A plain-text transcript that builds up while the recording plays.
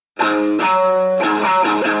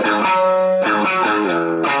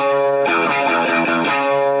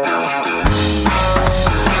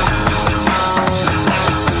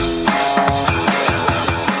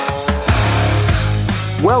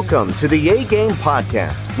Welcome to the A-Game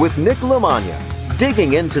Podcast with Nick LaMagna,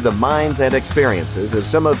 digging into the minds and experiences of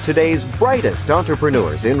some of today's brightest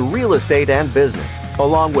entrepreneurs in real estate and business,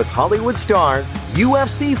 along with Hollywood stars,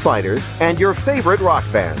 UFC fighters, and your favorite rock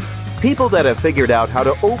bands. People that have figured out how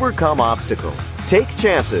to overcome obstacles, take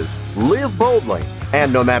chances, live boldly,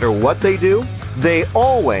 and no matter what they do, they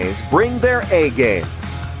always bring their A-game.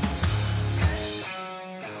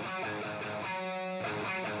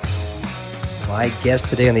 My guest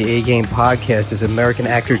today on the A-Game Podcast is American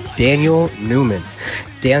actor Daniel Newman.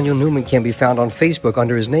 Daniel Newman can be found on Facebook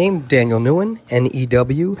under his name, Daniel Newman,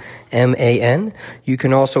 Newman. You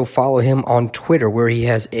can also follow him on Twitter, where he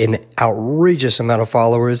has an outrageous amount of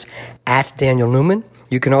followers, at Daniel Newman.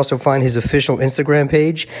 You can also find his official Instagram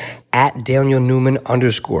page at Daniel Newman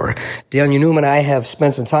 _. Daniel Newman I have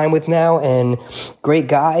spent some time with now, and great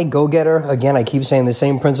guy, go-getter. Again, I keep saying the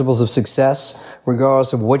same principles of success,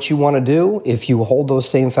 regardless of what you want to do. If you hold those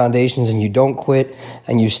same foundations and you don't quit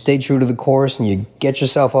and you stay true to the course and you get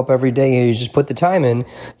yourself up every day and you just put the time in,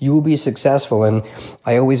 you will be successful. And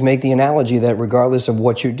I always make the analogy that regardless of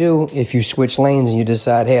what you do, if you switch lanes and you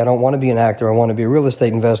decide, hey, I don't want to be an actor, I want to be a real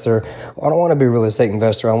estate investor, I don't want to be a real estate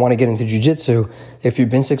investor, I want to get into jiu-jitsu. If you've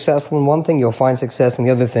been successful in one thing, you'll find success in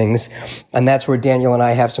the other things. And that's where Daniel and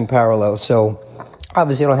I have some parallels. So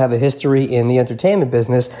obviously, I don't have a history in the entertainment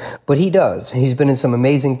business, but he does. He's been in some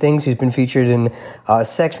amazing things. He's been featured in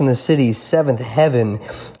Sex and the City, Seventh Heaven.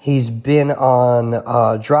 He's been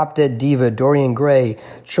on Drop Dead Diva, Dorian Gray,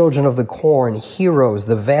 Children of the Corn, Heroes,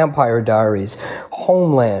 The Vampire Diaries,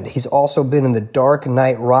 Homeland. He's also been in The Dark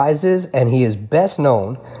Knight Rises, and he is best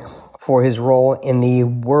known for his role in the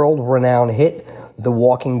world-renowned hit The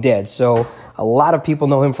Walking Dead. So a lot of people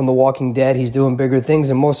know him from The Walking Dead. He's doing bigger things,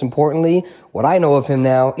 and most importantly, what I know of him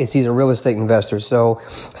now is he's a real estate investor. So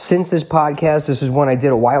since this podcast, this is one I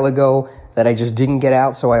did a while ago that I just didn't get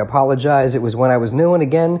out, so I apologize. It was when I was new, and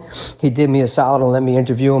again, he did me a solid and let me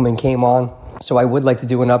interview him and came on. So I would like to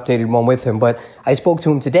do an updated one with him. But I spoke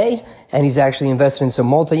to him today, and he's actually invested in some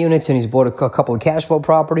multi-units, and he's bought a couple of cash flow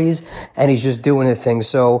properties, and he's just doing the thing.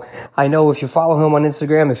 So I know if you follow him on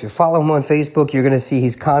Instagram, if you follow him on Facebook, you're going to see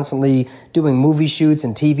he's constantly doing movie shoots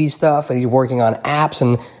and TV stuff, and he's working on apps,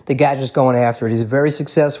 and the guy's just going after it. He's very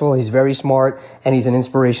successful, he's very smart, and he's an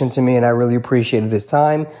inspiration to me, and I really appreciated his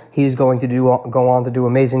time. He's going to go on to do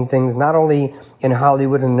amazing things, not only in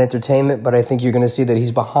Hollywood and entertainment, but I think you're going to see that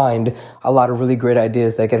he's behind a lot of really great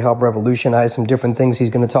ideas that could help revolutionize some different things he's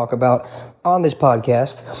going to talk about on this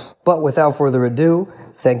podcast. But without further ado,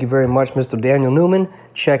 thank you very much, Mr. Daniel Newman.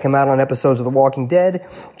 Check him out on episodes of The Walking Dead.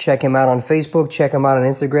 Check him out on Facebook. Check him out on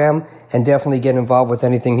Instagram. And definitely get involved with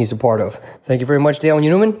anything he's a part of. Thank you very much,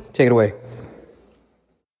 Daniel Newman. Take it away.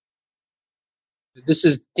 This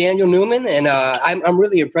is Daniel Newman, and I'm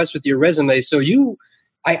really impressed with your resume. So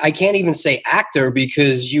I can't even say actor,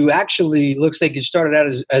 because you actually looks like you started out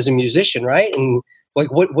as a musician, right? And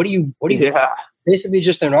like, what do you? Yeah. Basically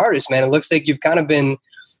just an artist, man. It looks like you've kind of been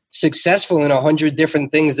successful in 100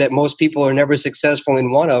 different things that most people are never successful in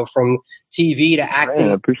one of, from TV to acting.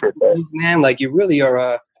 Man, I appreciate that. Man, like, you really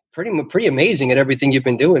are pretty amazing at everything you've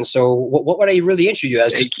been doing. So what would I really intro you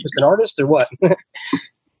as? Just an artist or what?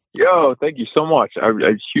 Yo, thank you so much. I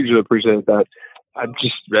hugely appreciate that. I'm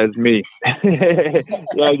just as me. Yeah,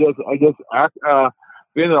 I guess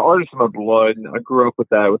being an artist in my blood, I grew up with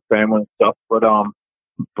that, with family and stuff.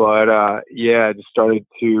 But yeah, I just started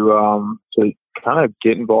to kind of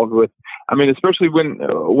get involved with. I mean, especially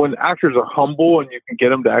when actors are humble and you can get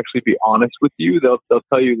them to actually be honest with you, they'll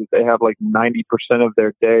tell you that they have like 90% of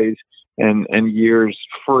their days and years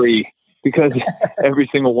free, because every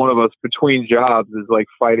single one of us between jobs is like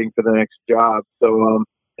fighting for the next job. So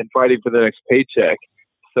and fighting for the next paycheck.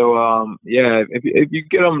 So yeah, if you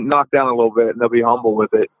get them knocked down a little bit and they'll be humble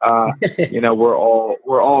with it, we're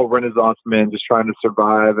all Renaissance men just trying to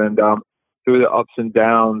survive, and through the ups and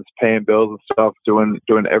downs, paying bills and stuff, doing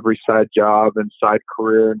every side job and side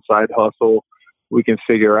career and side hustle we can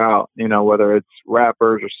figure out. Whether it's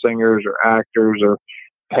rappers or singers or actors or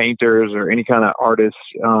painters or any kind of artists,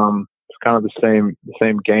 it's kind of the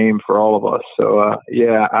same game for all of us. So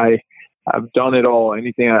yeah, I've done it all.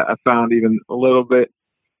 Anything I found even a little bit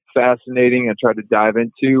fascinating, I tried to dive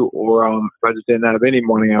into, or if I just didn't have any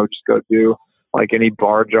money, I would just go do like any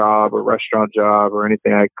bar job or restaurant job or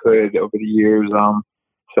anything I could over the years.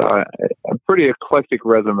 So a pretty eclectic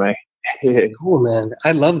resume. Cool, man.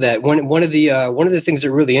 I love that. One of the things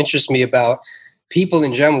that really interests me about people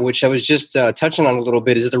in general, which I was just touching on a little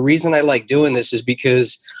bit, is the reason I like doing this is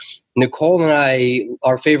because Nicole and I,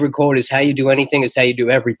 our favorite quote is, "How you do anything is how you do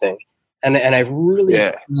everything." And I've really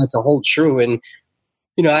found that to hold true. And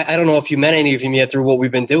I don't know if you met any of them yet through what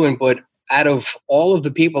we've been doing, but out of all of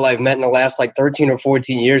the people I've met in the last like 13 or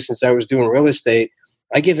 14 years since I was doing real estate,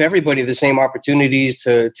 I give everybody the same opportunities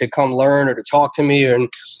to come learn or to talk to me. And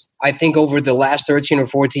I think over the last 13 or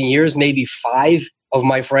 14 years, maybe 5 of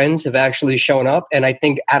my friends have actually shown up. And I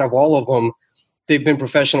think out of all of them, they've been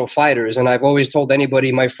professional fighters. And I've always told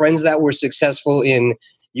anybody, my friends that were successful in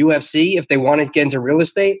UFC, if they wanted to get into real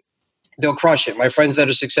estate, they'll crush it. My friends that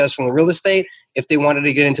are successful in real estate, if they wanted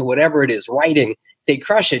to get into whatever it is, writing, they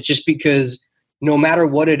crush it, just because no matter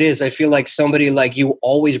what it is, I feel like somebody like you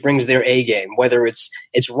always brings their A game, whether it's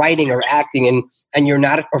writing or acting, and you're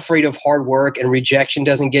not afraid of hard work, and rejection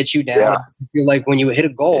doesn't get you down. Yeah. I feel like when you hit a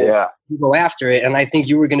goal, you go after it. And I think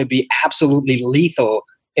you were going to be absolutely lethal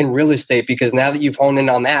in real estate, because now that you've honed in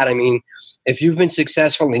on that, I mean, if you've been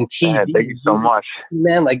successful in TV, man, thank you so much,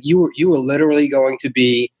 man. Like you were literally going to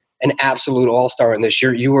be an absolute all-star in this.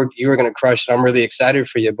 You were going to crush it. I'm really excited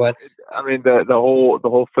for you. But I mean, the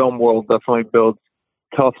whole film world definitely builds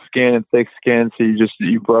tough skin and thick skin. So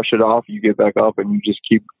you brush it off, you get back up, and you just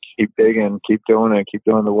keep digging, keep doing it, keep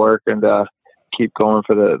doing the work, and keep going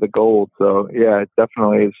for the gold. So yeah, it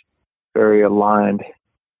definitely is very aligned.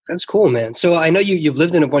 That's cool, man. So I know you've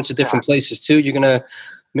lived in a bunch of different places too. You're going to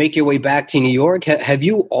make your way back to New York. Have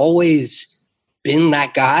you always been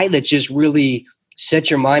that guy that just really set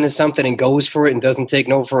your mind to something and goes for it and doesn't take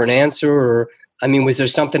no for an answer? Or, I mean, was there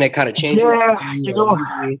something that kind of changed? Yeah,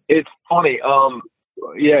 it's funny.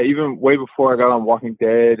 Yeah, even way before I got on Walking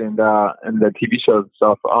Dead and the TV shows and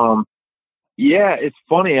stuff. Yeah, it's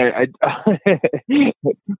funny. I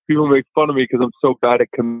people make fun of me because I'm so bad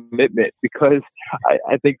at commitment, because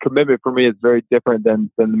I think commitment for me is very different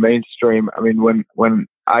than the mainstream. I mean, when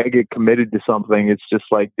I get committed to something, it's just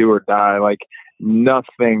like do or die. Like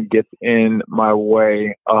nothing gets in my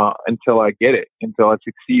way until I get it, until I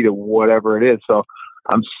succeed at whatever it is. So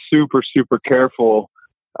I'm super, super careful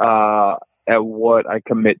at what I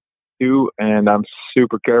commit to, and I'm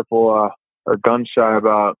super careful or gun shy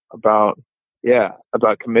about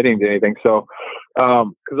committing to anything. So,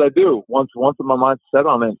 cause I do once my mind's set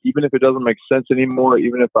on it, even if it doesn't make sense anymore,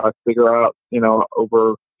 even if I figure out,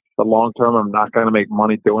 over the long term, I'm not going to make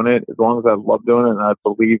money doing it, as long as I love doing it and I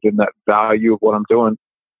believe in that value of what I'm doing,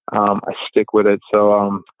 I stick with it.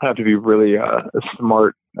 So, I have to be really,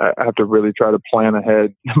 smart. I have to really try to plan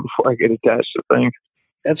ahead before I get attached to things.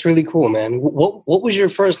 That's really cool, man. What was your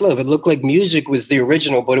first love? It looked like music was the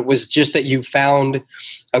original, but it was just that you found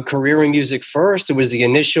a career in music first. It was the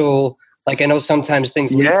initial, like I know sometimes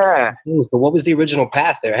things lead to things, but what was the original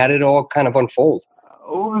path there? How did it all kind of unfold?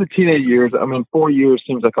 Over the teenage years, I mean, 4 years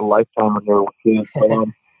seems like a lifetime when you're a kid. But,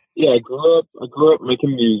 yeah, I grew up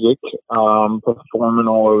making music, performing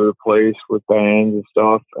all over the place with bands and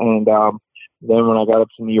stuff. And then when I got up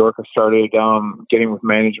to New York, I started getting with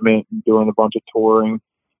management and doing a bunch of touring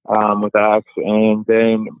with acts. And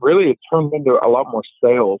then really it turned into a lot more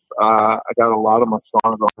sales. I got a lot of my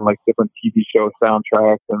songs on like different TV show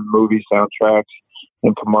soundtracks and movie soundtracks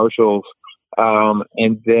and commercials.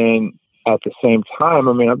 And then at the same time,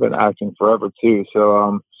 I mean, I've been acting forever too.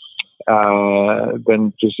 So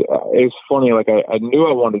then just it's funny, like I knew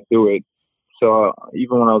I wanted to do it. So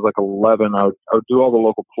even when I was like 11, I would do all the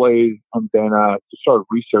local plays, and then just started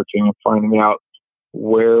researching and finding out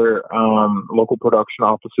where local production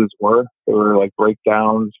offices were. There were like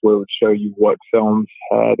breakdowns where it would show you what films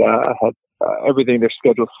had everything, their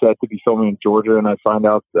schedule set to be filming in Georgia, and I'd find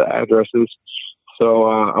out the addresses. So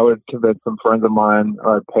I would convince some friends of mine,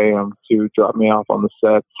 or I'd pay them to drop me off on the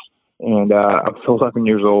sets. And I was 11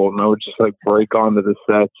 years old, and I would just like break onto the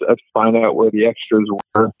sets. I'd find out where the extras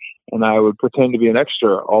were, and I would pretend to be an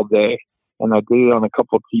extra all day. And I did it on a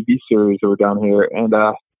couple of TV series that were down here. And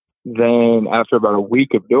then after about a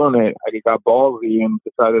week of doing it, I got ballsy and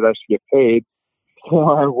decided I should get paid. So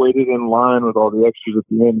I waited in line with all the extras at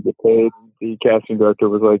the end to get paid. The casting director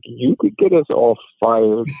was like, "You could get us all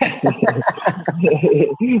fired.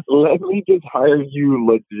 Let me just hire you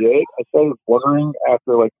legit." I started wondering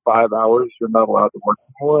after like 5 hours, you're not allowed to work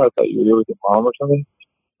anymore. I thought you were here with your mom or something.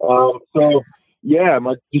 So yeah,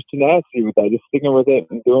 my just tenacity with that, just sticking with it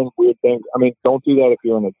and doing weird things. I mean, don't do that if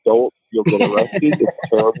you're an adult. You'll get arrested. It's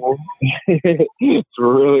terrible. It's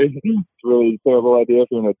really a terrible idea if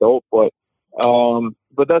you're an adult, but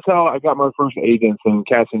that's how I got my first agents and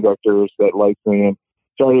casting directors that liked me, and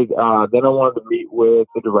started. Then I wanted to meet with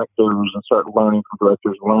the directors and start learning from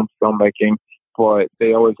directors, learn filmmaking. But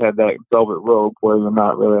they always had that velvet rope where you're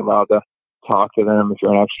not really allowed to talk to them if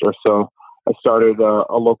you're an extra. So I started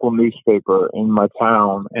a local newspaper in my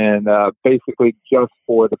town, and basically just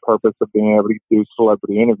for the purpose of being able to do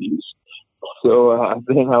celebrity interviews. So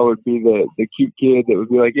then I would be the cute kid that would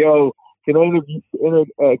be like, "Yo, can I interview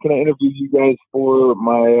you guys for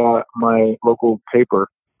my local paper?"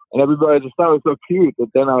 And everybody just thought it was so cute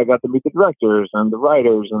that then I got to meet the directors and the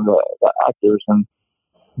writers and the actors, and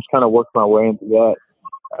just kind of worked my way into that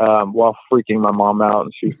while freaking my mom out,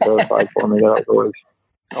 and she was terrified for me that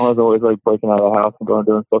I was always like breaking out of the house and going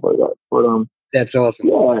doing stuff like that. But that's awesome.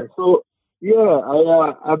 Yeah. So yeah,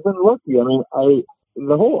 I've been lucky. I mean,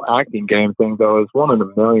 the whole acting game thing though is one in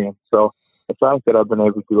a million. So the fact that I've been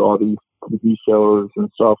able to do all these TV shows and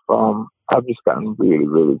stuff, I've just gotten really,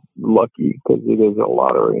 really lucky because it is a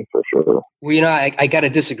lottery for sure. Well, you know, I got to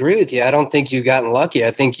disagree with you. I don't think you've gotten lucky.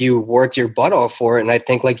 I think you worked your butt off for it. And I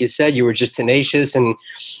think, like you said, you were just tenacious and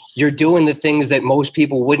you're doing the things that most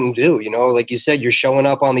people wouldn't do. You know, like you said, you're showing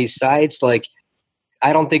up on these sites. Like,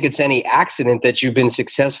 I don't think it's any accident that you've been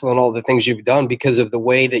successful in all the things you've done because of the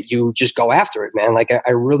way that you just go after it, man. Like,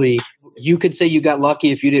 I really, you could say you got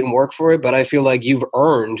lucky if you didn't work for it, but I feel like you've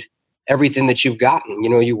earned everything that you've gotten. You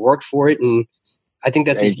know, you worked for it, and I think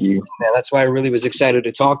that's Thank you, man. That's why I really was excited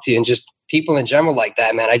to talk to you, and just people in general like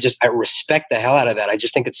that, man. I respect the hell out of that. I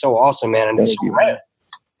just think it's so awesome, man, and it's so rare.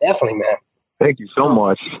 Definitely, man. Thank you so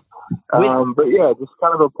much. But yeah, just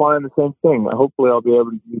kind of applying the same thing. Hopefully I'll be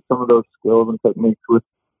able to use some of those skills and techniques with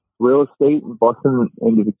real estate and busting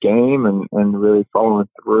into the game and really following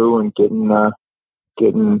through and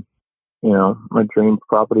getting, you know, my dream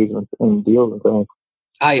properties and deals and things.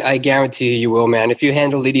 I guarantee you will, man. If you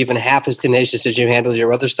handle it even half as tenacious as you handle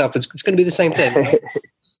your other stuff, it's going to be the same thing. Right?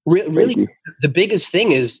 Really, the biggest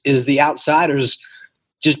thing is the outsiders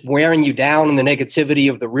just wearing you down and the negativity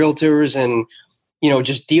of the realtors and, you know,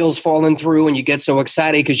 just deals falling through and you get so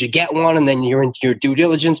excited because you get one and then you're in your due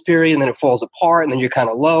diligence period and then it falls apart and then you're kind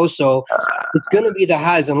of low. So it's going to be the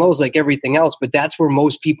highs and lows like everything else, but that's where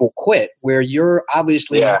most people quit, where you're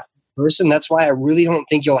obviously not the person. That's why I really don't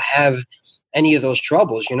think you'll have any of those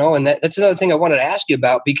troubles, you know, and that's another thing I wanted to ask you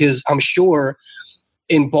about, because I'm sure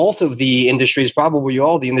in both of the industries, probably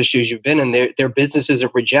all the industries you've been in, they're businesses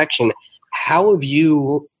of rejection. How have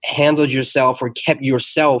you handled yourself or kept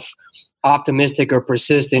yourself optimistic or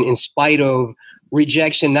persistent in spite of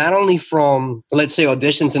rejection, not only from, let's say,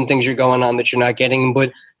 auditions and things you're going on that you're not getting,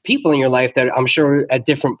 but people in your life that I'm sure at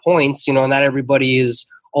different points, you know, not everybody is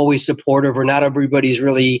always supportive or not everybody's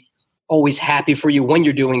really always happy for you when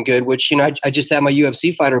you're doing good, which, you know, I just had my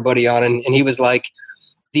UFC fighter buddy on and he was like,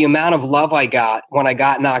 the amount of love I got when I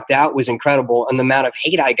got knocked out was incredible. And the amount of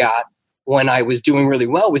hate I got when I was doing really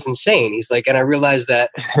well was insane. He's like, and I realized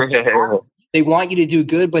that they want you to do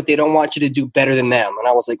good, but they don't want you to do better than them. And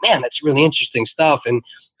I was like, man, that's really interesting stuff. And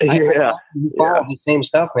you follow the same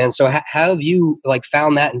stuff, man. So how have you like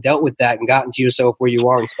found that and dealt with that and gotten to yourself where you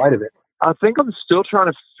are in spite of it? I think I'm still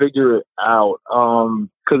trying to figure it out.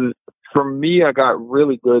 Cause for me, I got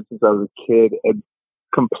really good since I was a kid at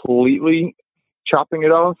completely chopping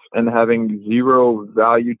it off and having zero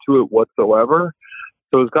value to it whatsoever.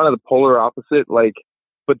 So it was kind of the polar opposite. Like,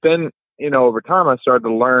 but then, you know, over time I started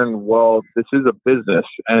to learn, well, this is a business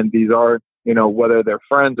and these are, you know, whether they're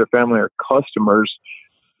friends or family or customers,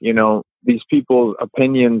 you know, these people's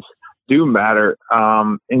opinions do matter,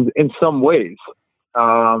 in some ways.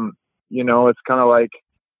 You know, it's kind of like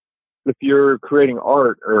if you're creating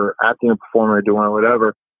art or acting a performer or doing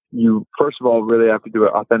whatever, you first of all really have to do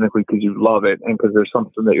it authentically because you love it and because there's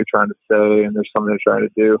something that you're trying to say and there's something you're trying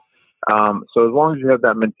to do. So as long as you have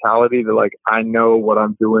that mentality that like, I know what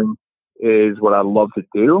I'm doing is what I love to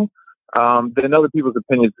do, then other people's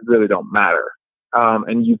opinions really don't matter.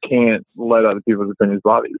 And you can't let other people's opinions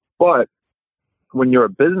bother you. But when you're a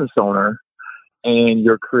business owner and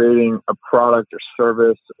you're creating a product or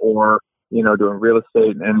service or, you know, doing real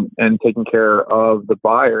estate and taking care of the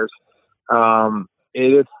buyers,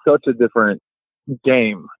 it is such a different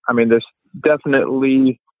game. I mean, there's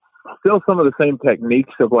definitely still some of the same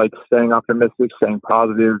techniques of like staying optimistic, staying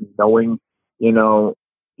positive, knowing, you know,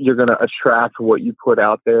 you're going to attract what you put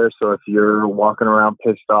out there. So if you're walking around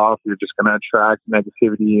pissed off, you're just going to attract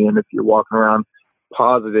negativity. And if you're walking around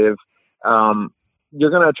positive, you're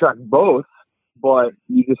going to attract both, but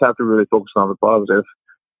you just have to really focus on the positive.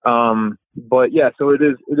 But yeah, so it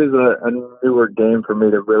is a newer game for me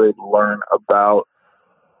to really learn about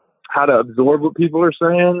how to absorb what people are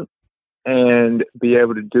saying and be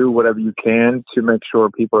able to do whatever you can to make sure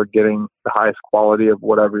people are getting the highest quality of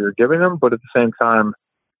whatever you're giving them, but at the same time,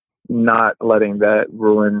 not letting that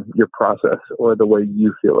ruin your process or the way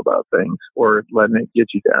you feel about things or letting it get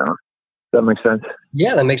you down. Does that make sense?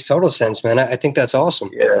 Yeah, that makes total sense, man. I think that's awesome.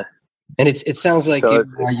 Yeah. And it sounds like so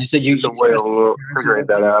you said you a way of figuring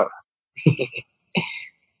that out.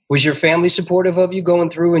 Was your family supportive of you going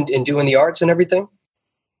through and doing the arts and everything?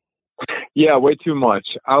 Yeah, way too much.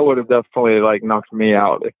 I would have definitely knocked me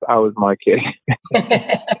out if I was my kid.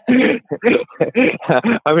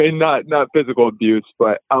 I mean, not physical abuse,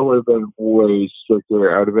 but I would have been way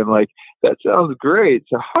stricter. I would have been like, "That sounds great.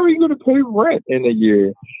 So how are you going to pay rent in a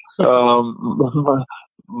year?"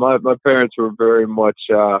 My parents were very much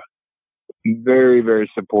very,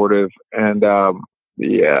 very supportive, and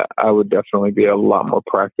yeah, I would definitely be a lot more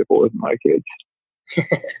practical with my kids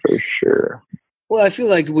for sure. Well, I feel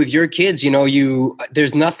like with your kids,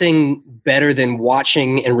 there's nothing better than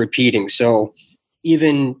watching and repeating. So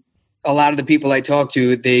even a lot of the people I talk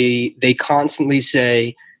to, they constantly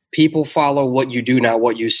say people follow what you do, not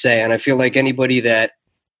what you say. And I feel like anybody that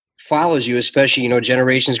follows you, especially,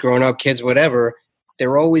 generations growing up, kids, whatever,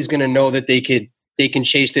 they're always going to know that they can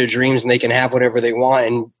chase their dreams and they can have whatever they want.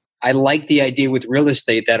 And I like the idea with real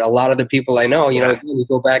estate that a lot of the people I know, again, you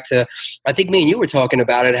go back to, I think me and you were talking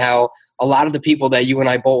about it, how a lot of the people that you and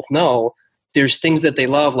I both know, there's things that they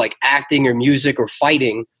love like acting or music or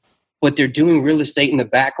fighting, but they're doing real estate in the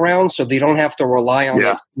background so they don't have to rely on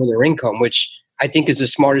that for their income, which I think is the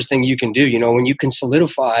smartest thing you can do. When you can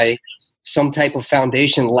solidify some type of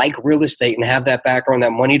foundation like real estate and have that background,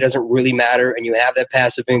 that money doesn't really matter, and you have that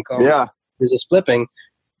passive income, business flipping,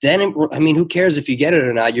 then, who cares if you get it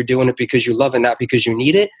or not? You're doing it because you love it, not because you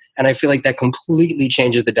need it. And I feel like that completely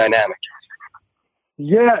changes the dynamic.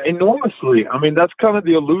 Yeah, enormously. I mean, that's kind of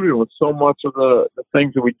the illusion with so much of the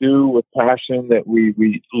things that we do with passion that we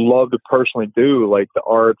love to personally do, like the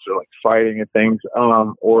arts or like fighting and things,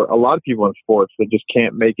 or a lot of people in sports that just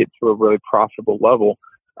can't make it to a really profitable level.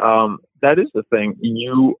 That is the thing.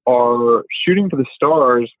 You are shooting for the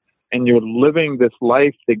stars and you're living this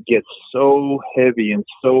life that gets so heavy and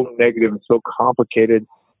so negative and so complicated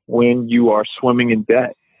when you are swimming in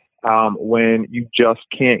debt. When you just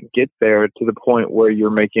can't get there to the point where you're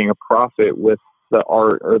making a profit with the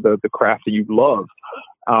art or the craft that you love.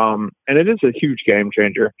 And it is a huge game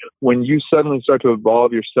changer when you suddenly start to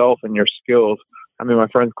evolve yourself and your skills. I mean, my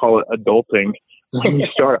friends call it adulting. When you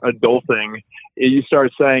start adulting, you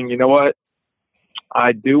start saying, you know what?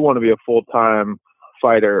 I do want to be a full-time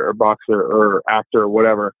fighter or boxer or actor or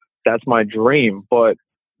whatever. That's my dream. But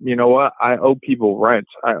you know what? I owe people rent.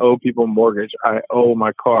 I owe people mortgage. I owe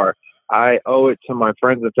my car. I owe it to my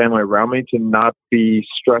friends and family around me to not be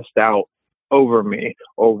stressed out over me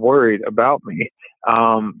or worried about me.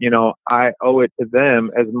 I owe it to them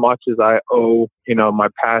as much as I owe, my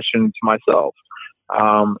passion to myself.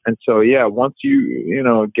 And so, yeah, once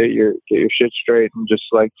you, get your shit straight and just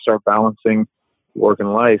start balancing work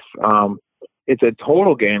and life, it's a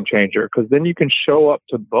total game changer, because then you can show up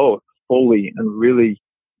to both fully and really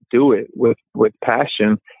do it with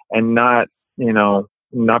passion and not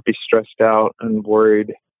be stressed out and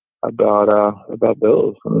worried about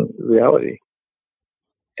bills and reality.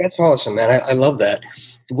 That's awesome, man. I love that.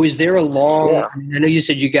 Was there a long, I know you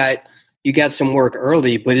said you got some work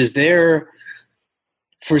early, but is there,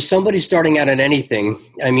 for somebody starting out in anything,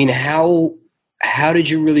 I mean, how did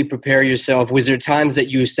you really prepare yourself? Was there times that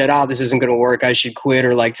you said, this isn't going to work, I should quit,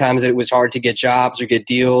 or times that it was hard to get jobs or get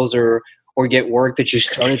deals or get work that you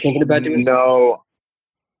started thinking about doing? No.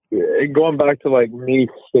 Going back to me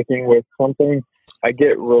sticking with something, I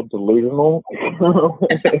get real delusional.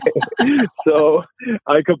 So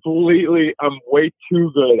I'm way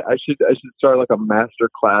too good. I should start a master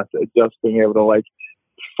class at just being able to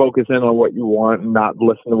focus in on what you want and not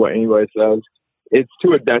listen to what anybody says. It's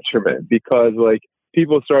to a detriment, because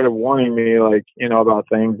people started warning me about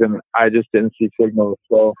things and I just didn't see signals.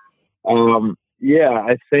 So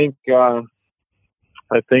I think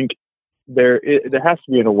there has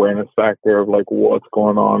to be an awareness factor of what's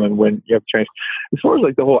going on and when you have to change. As far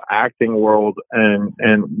as the whole acting world and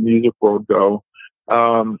music world go,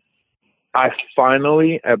 I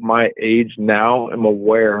finally at my age now am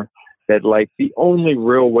aware that the only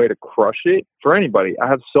real way to crush it for anybody, I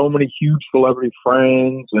have so many huge celebrity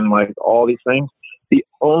friends and all these things. The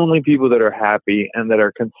only people that are happy and that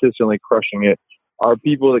are consistently crushing it are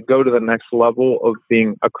people that go to the next level of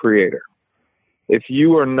being a creator. If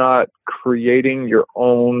you are not creating your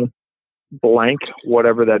own blank,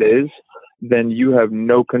 whatever that is, then you have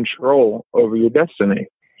no control over your destiny.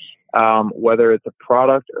 Whether it's a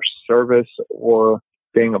product or service or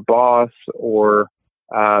being a boss or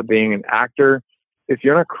being an actor, if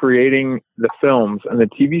you're not creating the films and the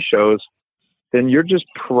TV shows, then you're just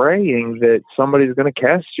praying that somebody's going to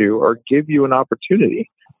cast you or give you an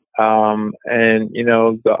opportunity.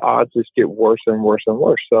 The odds just get worse and worse and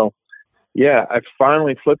worse. So, yeah, I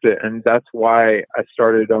finally flipped it, and that's why I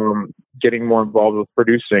started getting more involved with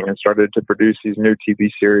producing and started to produce these new TV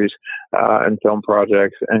series and film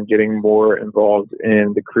projects, and getting more involved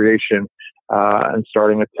in the creation and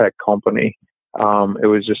starting a tech company. It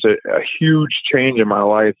was just a huge change in my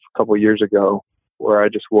life a couple of years ago, where I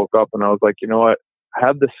just woke up and I was like, you know what? I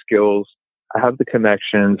have the skills, I have the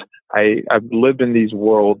connections. I've lived in these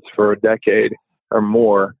worlds for a decade or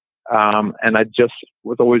more. And I just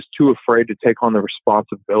was always too afraid to take on the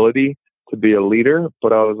responsibility to be a leader.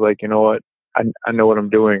 But I was like, you know what? I know what I'm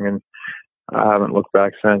doing. And I haven't looked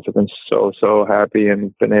back since. I've been so happy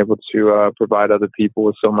and been able to provide other people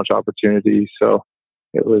with so much opportunity. So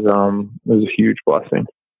it was a huge blessing.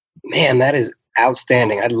 Man, that is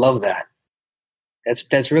outstanding. I love that.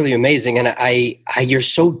 That's really amazing. And I you're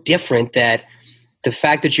so different that the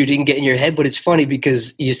fact that you didn't get in your head, but it's funny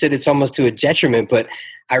because you said it's almost to a detriment, but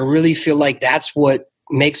I really feel like that's what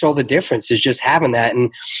makes all the difference, is just having that.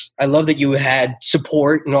 And I love that you had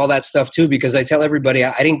support and all that stuff too, because I tell everybody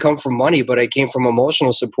I didn't come from money, but I came from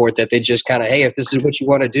emotional support, that they just kind of, hey, if this is what you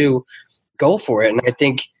want to do, go for it. And I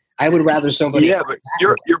think I would rather somebody. Yeah, but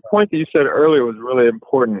your point that you said earlier was really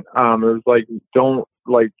important. It was like, don't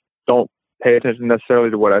pay attention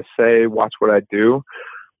necessarily to what I say, watch what I do.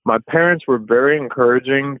 My parents were very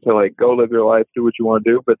encouraging to like, go live your life, do what you want to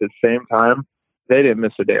do. But at the same time, they didn't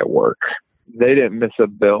miss a day at work. They didn't miss a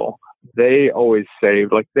bill. They always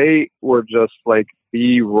saved. Like, they were just like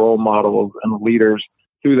the role models and leaders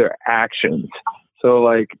through their actions. So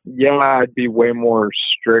like, yeah, I'd be way more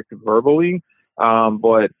strict verbally.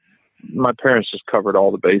 But my parents just covered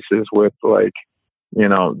all the bases with, like, you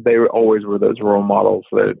know, they always were those role models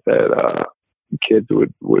that kids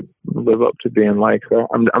would live up to being like. So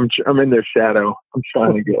I'm in their shadow. I'm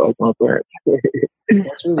trying to get like my parents.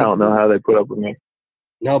 That's really I don't know how they put up with me.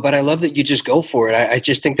 No, but I love that you just go for it. I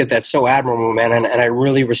just think that that's so admirable, man. And I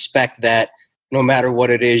really respect that no matter what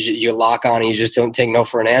it is, you lock on and you just don't take no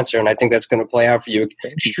for an answer. And I think that's going to play out for you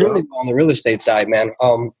extremely well on the real estate side, man.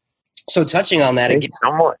 So touching on that again,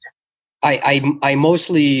 I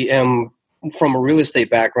mostly am from a real estate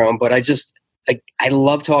background, but I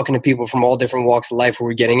love talking to people from all different walks of life who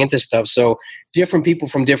are getting into stuff. So different people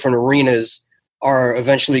from different arenas are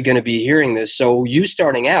eventually going to be hearing this. So you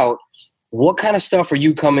starting out, what kind of stuff are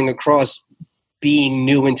you coming across being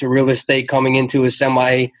new into real estate, coming into a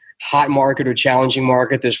semi-hot market or challenging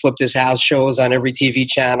market? There's Flip This House shows on every TV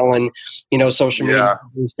channel, and, you know, social media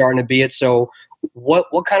is starting to be it. So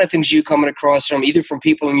what kind of things are you coming across from either from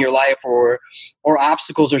people in your life or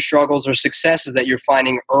obstacles or struggles or successes that you're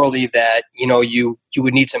finding early that, you know, you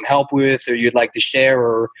would need some help with, or you'd like to share,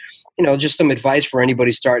 or, you know, just some advice for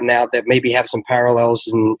anybody starting out that maybe have some parallels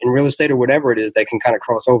in real estate or whatever it is that can kind of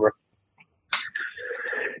cross over?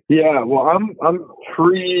 Yeah, well, I'm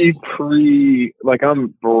like,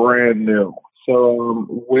 I'm brand new. So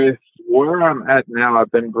with where I'm at now,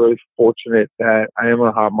 I've been really fortunate that I am in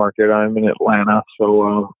a hot market. I'm in Atlanta,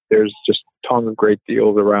 so there's just tons of great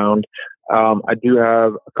deals around. I do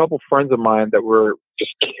have a couple friends of mine that were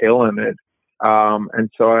just killing it, and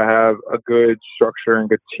so I have a good structure and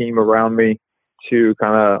good team around me to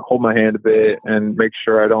kind of hold my hand a bit and make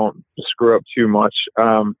sure I don't screw up too much.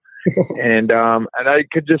 And I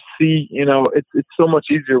could just see, you know, it's so much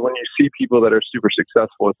easier when you see people that are super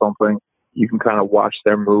successful at something. You can kind of watch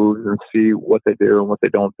their moves and see what they do and what they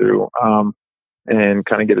don't do, and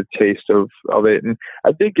kind of get a taste of it. And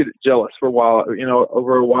I did get jealous for a while. You know,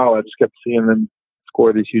 over a while, I just kept seeing them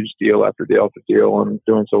score these huge deal after deal after deal and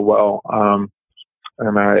doing so well.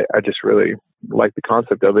 And I just really like the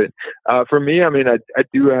concept of it. For me, I mean, I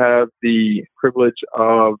do have the privilege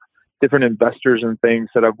of different investors and things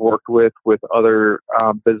that I've worked with other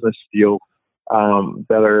business deals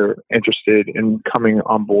that are interested in coming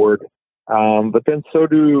on board. But then so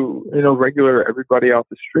do, you know, regular everybody off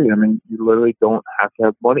the street. I mean, you literally don't have to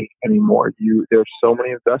have money anymore. There's so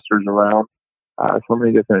many investors around, so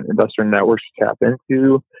many different investor networks to tap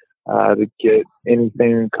into to get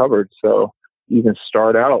anything covered. So you can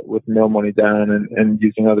start out with no money down and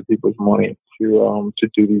using other people's money to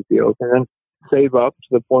do these deals, and then save up to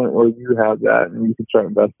the point where you have that and you can start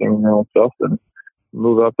investing in your own stuff and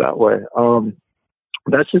move up that way.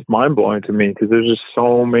 That's just mind blowing to me, because there's just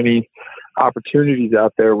so many opportunities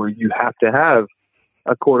out there where you have to have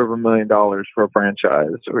 $250,000 for a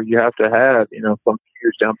franchise, or you have to have, you know, some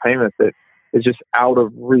huge down payment that is just out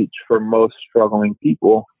of reach for most struggling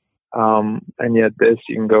people. And yet this,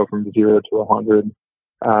 you can go from 0 to 100.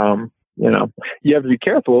 You know, you have to be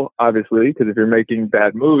careful, obviously, because if you're making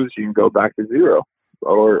bad moves, you can go back to 0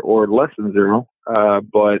 or less than 0.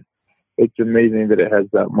 But it's amazing that it has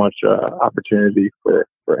that much opportunity for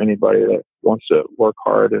anybody that wants to work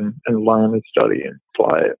hard and learn and study and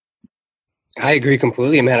apply it. I agree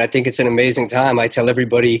completely, man. I think it's an amazing time. I tell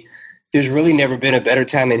everybody there's really never been a better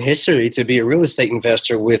time in history to be a real estate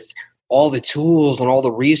investor with all the tools and all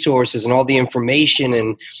the resources and all the information.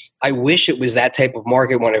 And I wish it was that type of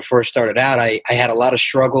market when I first started out. I had a lot of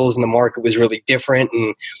struggles and the market was really different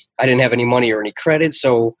and I didn't have any money or any credit.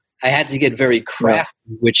 So I had to get very crafty,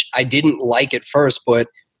 which I didn't like at first, but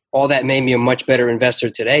all that made me a much better investor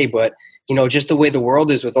today. But just the way the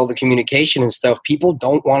world is with all the communication and stuff, people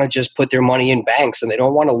don't want to just put their money in banks and they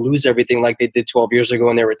don't want to lose everything like they did 12 years ago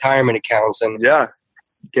in their retirement accounts. And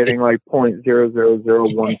getting like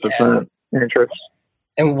 0.0001% interest.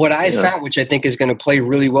 And what I found, which I think is going to play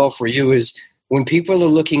really well for you, is when people are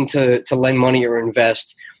looking to lend money or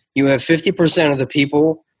invest, you have 50% of the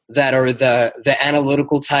people that are the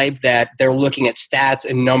analytical type, that they're looking at stats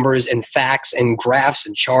and numbers and facts and graphs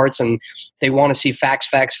and charts, and they want to see facts,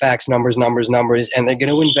 numbers, and they're going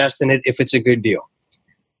to invest in it if it's a good deal.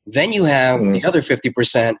 Then you have the other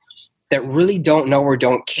 50% that really don't know or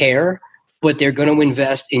don't care, but they're going to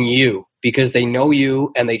invest in you because they know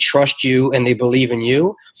you and they trust you and they believe in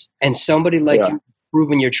you. And somebody like you,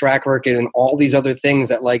 proven your track record and all these other things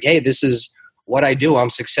that like, hey, this is what I do. I'm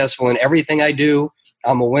successful in everything I do.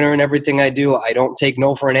 I'm a winner in everything I do. I don't take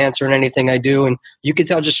no for an answer in anything I do. And you can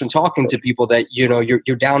tell just from talking to people that,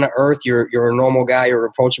 you're down to earth. You're a normal guy. You're an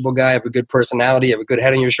approachable guy. You have a good personality. You have a good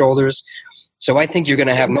head on your shoulders. So I think you're going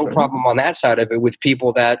to have no problem on that side of it with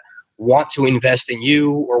people that want to invest in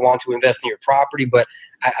you or want to invest in your property. But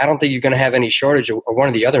I don't think you're going to have any shortage of one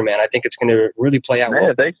or the other, man. I think it's going to really play out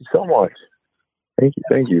well. Thank you so much. Thank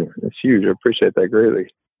you. It's huge. I appreciate that greatly.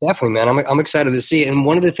 Definitely, man. I'm excited to see it. And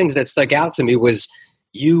one of the things that stuck out to me was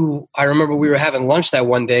I remember we were having lunch that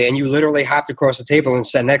one day and you literally hopped across the table and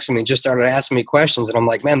sat next to me and just started asking me questions. And I'm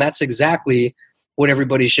like, man, that's exactly what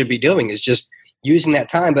everybody should be doing, is just using that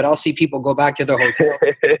time. But I'll see people go back to their hotel,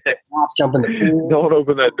 jump in the pool. Don't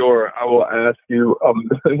open that door. I will ask you.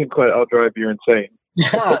 I'll drive you insane.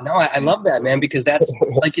 No, I love that, man, because that's,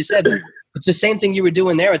 like you said, it's the same thing you were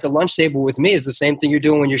doing there at the lunch table with me. Is the same thing you're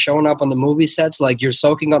doing when you're showing up on the movie sets. Like, you're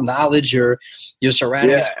soaking up knowledge, you're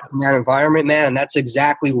surrounding yourself in that environment, man, and that's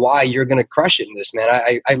exactly why you're going to crush it in this, man.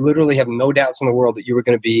 I literally have no doubts in the world that you were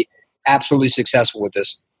going to be absolutely successful with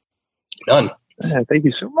this. None. Man, thank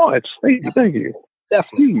you so much. Thank you.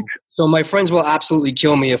 Definitely. Huge. So my friends will absolutely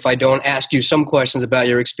kill me if I don't ask you some questions about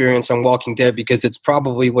your experience on Walking Dead, because it's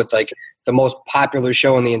probably the most popular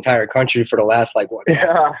show in the entire country for the last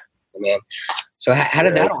man. So how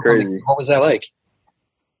did that all come together? What was that like?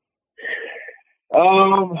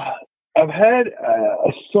 I've had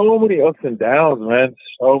so many ups and downs, man.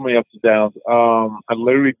 So many ups and downs. I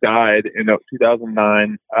literally died in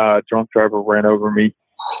 2009. Drunk driver ran over me.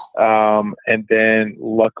 And then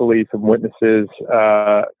luckily some witnesses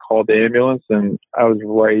called the ambulance, and I was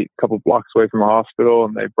right a couple blocks away from the hospital,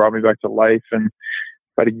 and they brought me back to life. And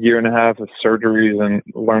about a year and a half of surgeries and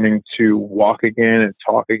learning to walk again and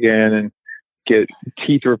talk again and get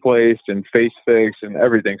teeth replaced and face fixed and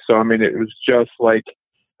everything. So, I mean, it was just like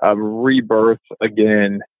a rebirth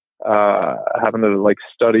again, having to like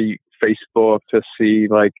study Facebook to see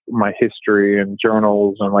like my history and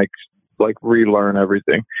journals and like relearn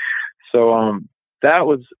everything. So that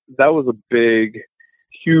was a big,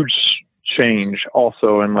 huge change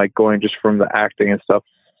also, and like going just from the acting and stuff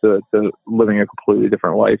to living a completely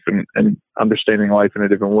different life and understanding life in a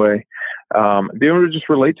different way. Being able to just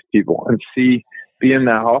relate to people and be in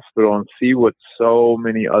that hospital and see what so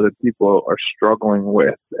many other people are struggling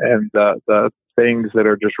with, and the things that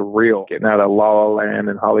are just real, getting out of La La Land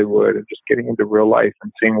in Hollywood and just getting into real life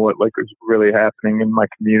and seeing what like is really happening in my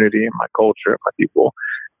community and my culture and my people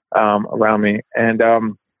around me. And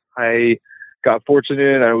I got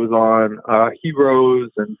fortunate. I was on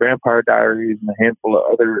Heroes and Vampire Diaries and a handful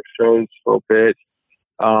of other shows for a bit.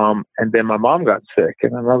 And then my mom got sick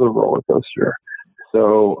in another roller coaster.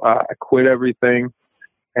 So I quit everything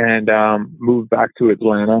and moved back to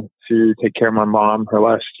Atlanta to take care of my mom her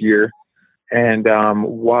last year. And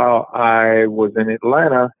while I was in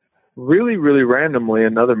Atlanta, really, really randomly,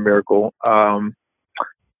 another miracle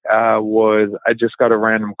was I just got a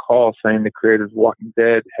random call saying the creators of Walking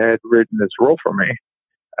Dead had written this role for me.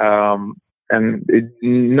 And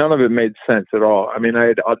none of it made sense at all. I mean, I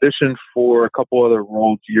had auditioned for a couple other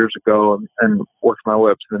roles years ago and worked my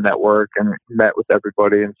way up to the network and met with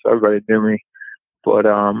everybody. And so everybody knew me. But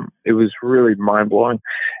it was really mind-blowing.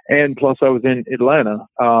 And plus I was in Atlanta,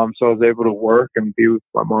 so I was able to work and be with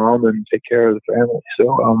my mom and take care of the family.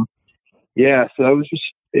 So, so that was just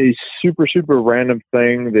a super, super random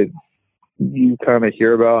thing that you kind of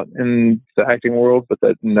hear about in the acting world, but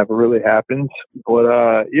that never really happens.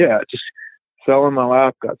 But, just fell in my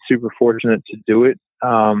lap, got super fortunate to do it.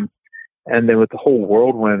 And then with the whole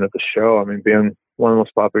whirlwind of the show, I mean, being one of the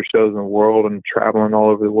most popular shows in the world and traveling all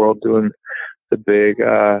over the world, doing the big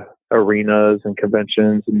arenas and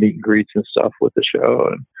conventions and meet and greets and stuff with the show,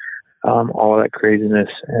 and all of that craziness.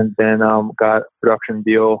 And then got a production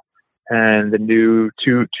deal and the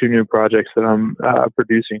two new projects that I'm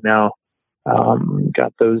producing now.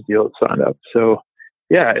 Got those deals signed up. So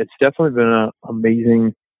yeah, it's definitely been an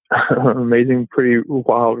amazing, pretty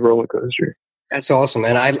wild roller coaster. That's awesome,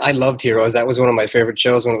 man. I loved Heroes. That was one of my favorite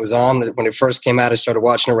shows when it was on. When it first came out, I started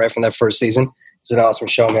watching it right from that first season. It's an awesome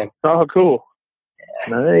show, man. Oh, cool.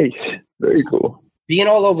 Nice. Very cool. Being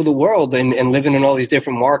all over the world and living in all these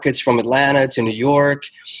different markets from Atlanta to New York,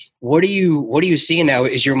 what are you seeing now?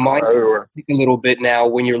 Is your mind a little bit now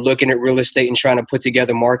when you're looking at real estate and trying to put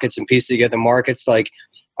together markets and piece together markets? Like,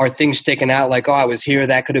 are things sticking out? Like, oh, I was here,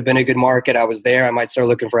 that could have been a good market. I was there, I might start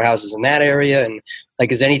looking for houses in that area. And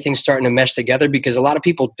like, is anything starting to mesh together? Because a lot of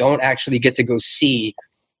people don't actually get to go see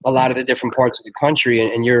a lot of the different parts of the country,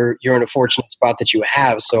 and you're in a fortunate spot that you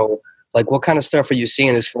have. So, like, what kind of stuff are you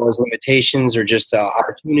seeing as far as limitations or just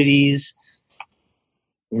opportunities?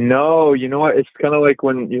 No, you know what? It's kind of like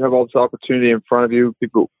when you have all this opportunity in front of you.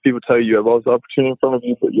 People tell you have all this opportunity in front of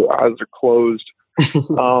you, but your eyes are closed.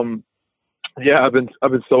 Yeah, I've been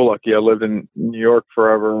so lucky. I lived in New York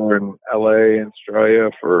forever, and LA and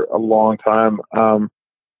Australia for a long time,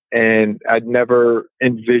 and I'd never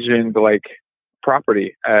envisioned like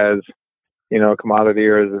property as, you know, a commodity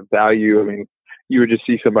or as a value. I mean, you would just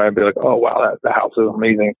see somebody and be like, oh, wow, the house is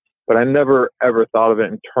amazing. But I never, ever thought of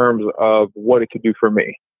it in terms of what it could do for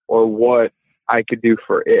me or what I could do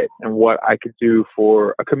for it and what I could do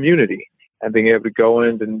for a community, and being able to go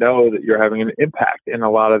in to know that you're having an impact in a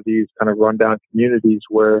lot of these kind of rundown communities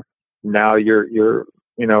where now you're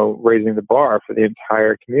you know, raising the bar for the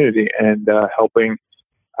entire community and helping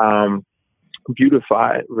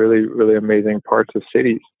beautify really, really amazing parts of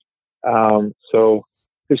cities. So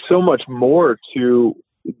there's so much more to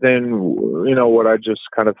than, you know, what I just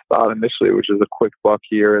kind of thought initially, which is a quick buck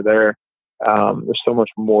here or there. There's so much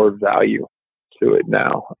more value to it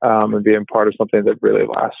now, and being part of something that really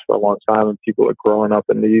lasts for a long time, and people are growing up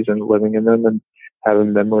in these and living in them and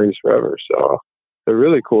having memories forever. So it's a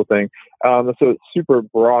really cool thing. That's a super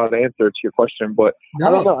broad answer to your question, but no.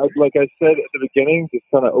 I don't know. Like I said at the beginning, just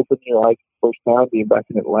kind of opening your eyes the first time, being back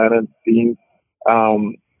in Atlanta and seeing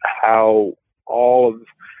how all of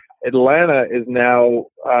Atlanta is now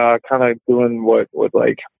kind of doing what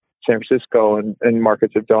like San Francisco and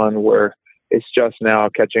markets have done, where it's just now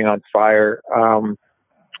catching on fire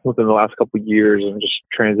within the last couple of years and just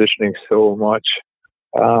transitioning so much.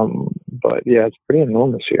 But yeah, it's pretty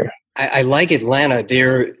enormous here. I like Atlanta.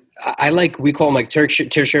 We call them like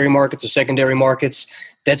tertiary markets or secondary markets.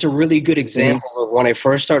 That's a really good example of when I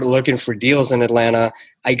first started looking for deals in Atlanta.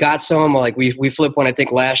 I got some, like we flipped one, I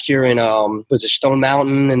think last year in, was it Stone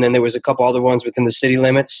Mountain? And then there was a couple other ones within the city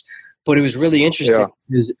limits. But it was really interesting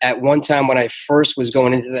because at one time when I first was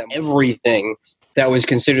going into them, everything that was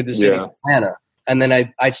considered the city of Atlanta. And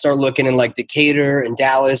then I'd start looking in like Decatur and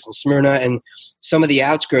Dallas and Smyrna and some of the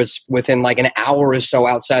outskirts within like an hour or so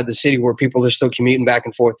outside the city where people are still commuting back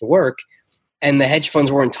and forth to work. And the hedge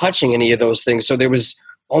funds weren't touching any of those things. So there was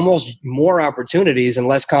almost more opportunities and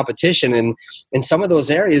less competition. And in some of those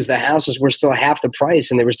areas, the houses were still half the price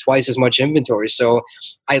and there was twice as much inventory. So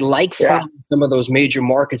I like finding some of those major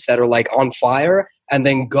markets that are like on fire and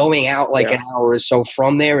then going out like an hour or so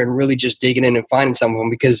from there and really just digging in and finding some of them.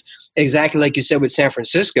 Because exactly like you said with San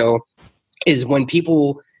Francisco is when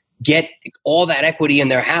people get all that equity in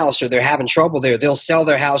their house or they're having trouble there, they'll sell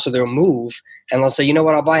their house or they'll move and they'll say, you know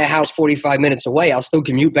what, I'll buy a house 45 minutes away. I'll still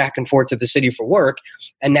commute back and forth to the city for work.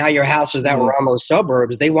 And now your houses that were on those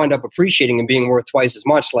suburbs, they wind up appreciating and being worth twice as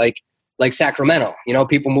much, like Sacramento. You know,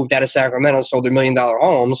 people moved out of Sacramento, sold their $1 million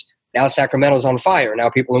homes. Now Sacramento's on fire.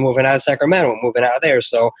 Now people are moving out of Sacramento and moving out of there.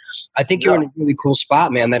 So I think you're in a really cool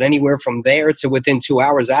spot, man, that anywhere from there to within 2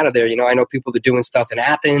 hours out of there, you know, I know people are doing stuff in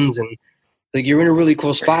Athens and like you're in a really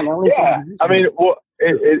cool spot. I mean, well,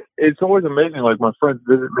 it's always amazing. Like my friends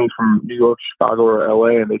visit me from New York, Chicago, or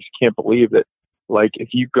LA, and they just can't believe that. Like if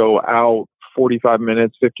you go out 45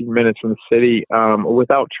 minutes, 15 minutes from the city,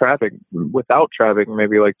 without traffic,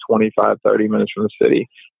 maybe like 25, 30 minutes from the city,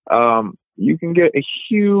 you can get a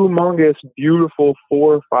humongous, beautiful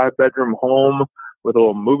 4 or 5 bedroom home with a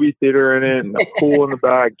little movie theater in it and a pool in the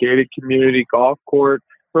back, gated community, golf court.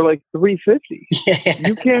 For like $350.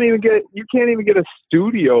 You can't even get a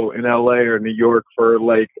studio in LA or New York for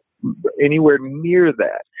like anywhere near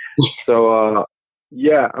that. So I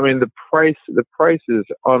mean the price is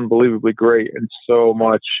unbelievably great and so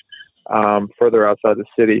much further outside the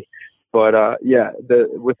city. But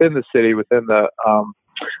within the city, within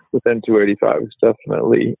 285, it's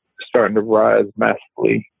definitely starting to rise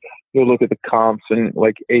massively. You look at the comps, and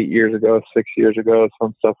like 8 years ago, 6 years ago,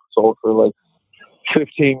 some stuff sold for like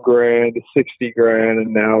 15 grand to 60 grand,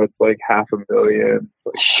 and now it's like $500,000.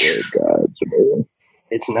 Like, oh God, it's amazing.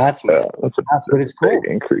 It's nuts, man. That's but it's cool.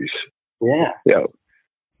 Big increase. Yeah. Yeah.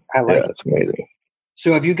 I like it. It's amazing.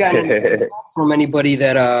 So have you gotten any feedback from anybody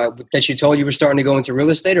that you told you were starting to go into real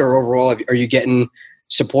estate, or overall, are you getting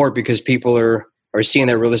support because people are seeing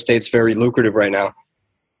that real estate's very lucrative right now?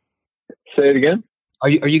 Say it again. Are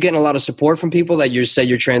you getting a lot of support from people that you say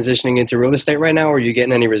you're transitioning into real estate right now, or are you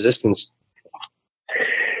getting any resistance?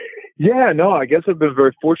 Yeah, no, I guess I've been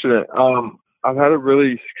very fortunate. I've had a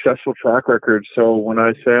really successful track record. So when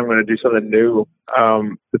I say I'm going to do something new,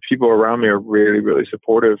 the people around me are really, really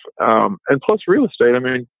supportive. And plus real estate, I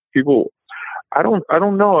mean, people, I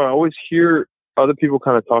don't know. I always hear other people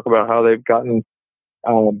kind of talk about how they've gotten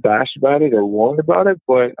bashed about it or warned about it,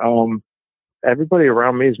 but everybody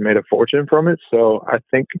around me has made a fortune from it. So I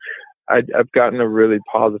think I've gotten a really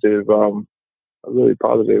positive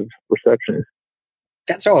reception.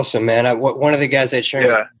 That's awesome, man. One of the guys that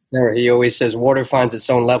shared there, he always says water finds its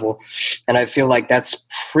own level. And I feel like that's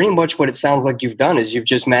pretty much what it sounds like you've done, is you've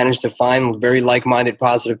just managed to find very like-minded,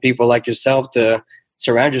 positive people like yourself to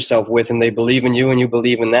surround yourself with, and they believe in you and you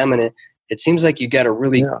believe in them. And it seems like you got a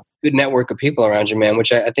really good network of people around you, man,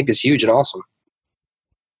 which I think is huge and awesome.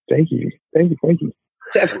 Thank you.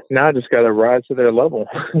 Definitely. Now I just got to rise to their level.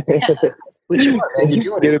 Which you are, man. You're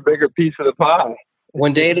doing Get a bigger piece of the pie.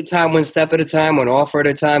 One day at a time, one step at a time, one offer at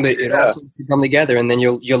a time. It all starts to come together, and then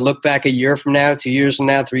you'll look back a year from now, 2 years from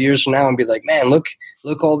now, 3 years from now, and be like, man, look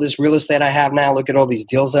all this real estate I have now. Look at all these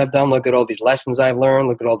deals I've done. Look at all these lessons I've learned.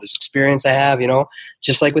 Look at all this experience I have.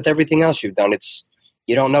 Just like with everything else you've done,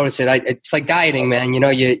 you don't notice it. It's like dieting, man.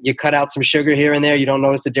 You cut out some sugar here and there. You don't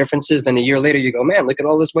notice the differences. Then a year later, you go, man, look at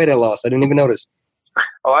all this weight I lost. I didn't even notice.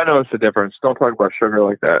 Oh, I noticed the difference. Don't talk about sugar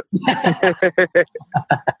like that.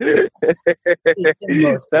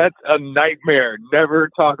 That's a nightmare. Never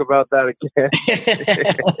talk about that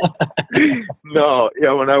again. No,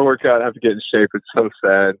 when I work out, I have to get in shape. It's so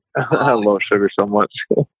sad. I love sugar so much.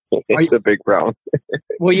 It's a big problem.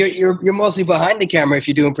 Well, you're mostly behind the camera if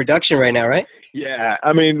you're doing production right now, right? Yeah,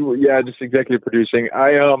 I mean, just executive producing.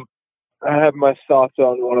 I have my thoughts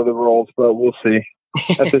on one of the roles, but we'll see.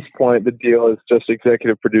 At this point, the deal is just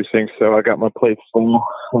executive producing, so I got my plate full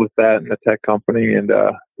with that and the tech company, and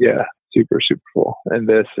super, super full, and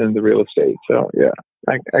this and the real estate. So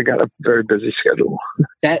I got a very busy schedule.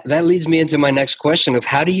 That leads me into my next question of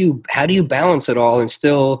how do you balance it all and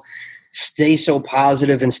still stay so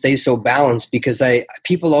positive and stay so balanced? Because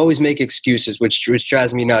people always make excuses, which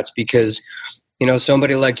drives me nuts, because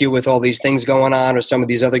somebody like you with all these things going on, or some of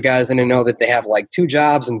these other guys that know that they have like 2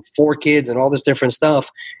 jobs and 4 kids and all this different stuff,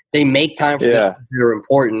 they make time for the things that are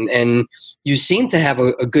important. And you seem to have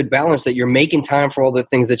a good balance that you're making time for all the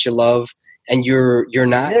things that you love, and you're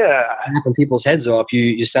not knocking people's heads off.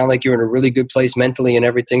 You sound like you're in a really good place mentally and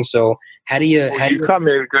everything. So how do you caught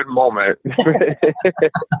me at a good moment.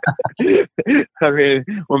 I mean,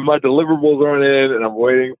 when my deliverables aren't in and I'm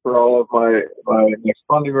waiting for all of my next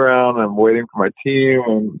funding round, I'm waiting for my team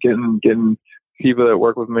and getting people that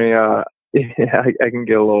work with me, I can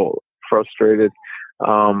get a little frustrated.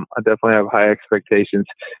 I definitely have high expectations,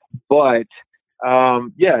 but I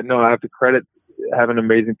have to credit having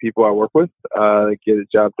amazing people I work with, get a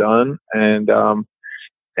job done, and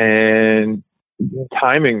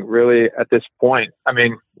timing really at this point. I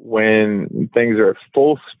mean, when things are at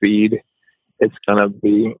full speed, it's going to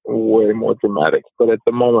be way more dramatic. But at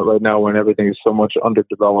the moment right now, when everything is so much under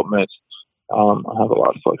development, I have a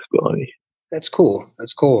lot of flexibility. That's cool.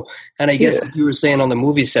 And I guess like you were saying on the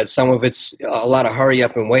movie set, some of it's a lot of hurry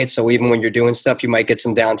up and wait. So even when you're doing stuff, you might get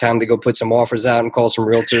some downtime to go put some offers out and call some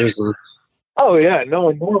realtors. And oh yeah, no,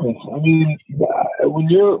 enormous. I mean, when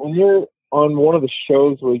you're on one of the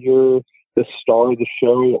shows where you're the star of the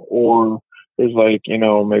show, or there's like,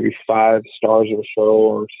 maybe 5 stars of the show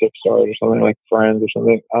or 6 stars or something, like Friends or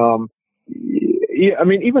something. I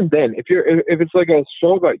mean, even then, if it's like a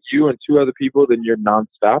show about you and 2 other people, then you're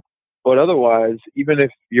nonstop. But otherwise, even if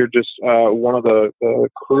you're just one of the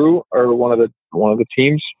crew or one of the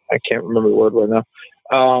teams, I can't remember the word right now.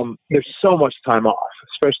 There's so much time off,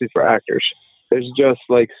 especially for actors. There's just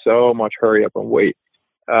like so much hurry up and wait.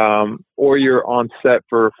 Or you're on set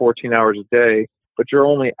for 14 hours a day, but you're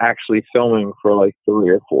only actually filming for like 3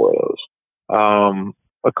 or 4 of those,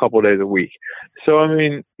 a couple of days a week. So, I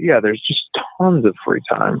mean, there's just tons of free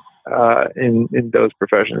time in those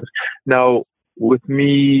professions. Now, with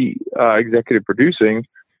me executive producing,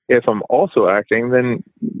 if I'm also acting, then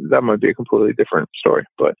that might be a completely different story.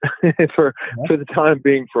 But for the time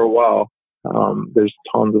being, for a while, there's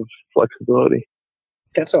tons of flexibility.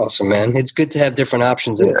 That's awesome, man. It's good to have different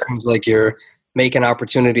options, and it seems like you're making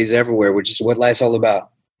opportunities everywhere, which is what life's all about.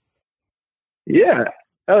 Yeah.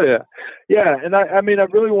 Hell yeah. Yeah. And I mean, I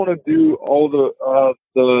really want to do all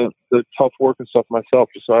the tough work and stuff myself,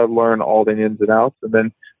 just so I learn all the ins and outs, and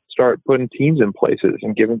then start putting teams in places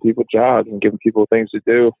and giving people jobs and giving people things to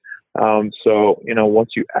do. So,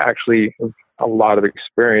 once you actually have a lot of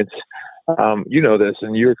experience, this,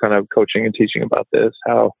 and you're kind of coaching and teaching about this,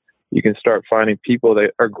 how you can start finding people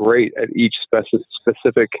that are great at each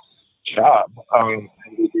specific job.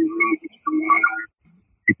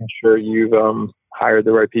 Making sure you've hired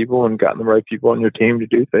the right people and gotten the right people on your team to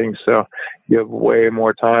do things. So you have way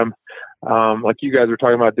more time. Like you guys were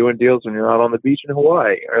talking about doing deals when you're out on the beach in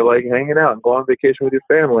Hawaii, or like hanging out and going on vacation with your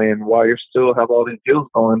family. And while you're still have all these deals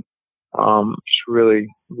going, just really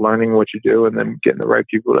learning what you do and then getting the right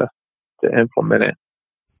people to implement it.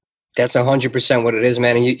 That's 100% what it is,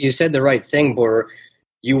 man. And you said the right thing, where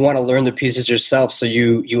you want to learn the pieces yourself, so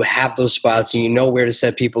you have those spots and you know where to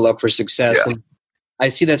set people up for success. Yeah. And I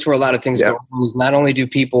see that's where a lot of things go wrong, is not only do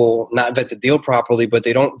people not vet the deal properly, but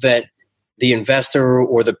they don't vet the investor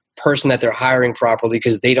or the person that they're hiring properly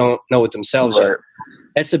because they don't know it themselves yet.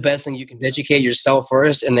 That's the best thing. You can educate yourself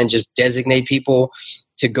first and then just designate people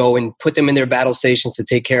to go and put them in their battle stations to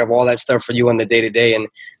take care of all that stuff for you on the day-to-day. And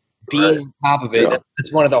being on top of it,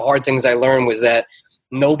 that's one of the hard things I learned, was that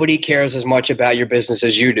nobody cares as much about your business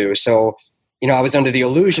as you do. So, I was under the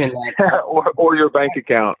illusion that or your bank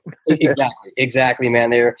account. Exactly,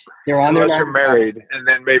 man. They're on their. Unless you're married, and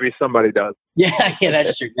then maybe somebody does. Yeah,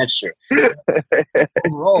 that's true.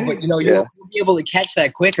 Overall, but you'll be able to catch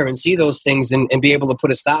that quicker and see those things and be able to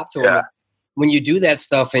put a stop to them. When you do that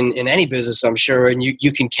stuff in any business, I'm sure, and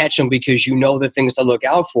you can catch them because you know the things to look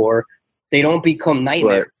out for, they don't become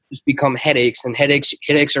nightmares. Just become headaches, and headaches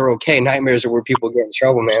are okay. Nightmares are where people get in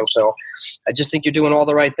trouble, man. So I just think you're doing all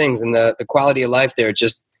the right things, and the quality of life there,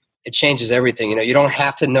 it changes everything. You don't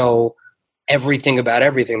have to know everything about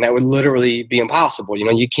everything. That would literally be impossible.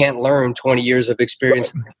 You can't learn 20 years of experience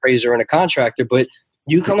as an appraiser and a contractor, but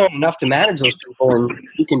you can learn enough to manage those people, and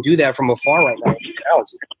you can do that from afar right now with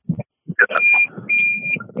technology.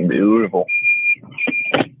 Beautiful.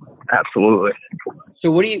 Absolutely. So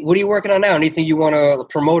what are you working on now? Anything you want to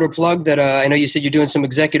promote or plug? That I know you said you're doing some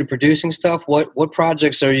executive producing stuff. What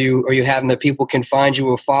projects are you having that people can find you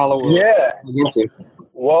or follow? Or into?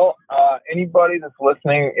 Well, anybody that's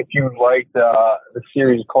listening, if you liked the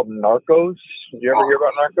series called Narcos, did you ever hear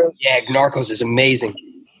about Narcos? Yeah, Narcos is amazing.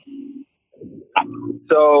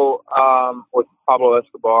 So with Pablo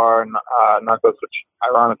Escobar and Narcos, which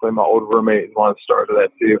ironically my old roommate is one of the stars of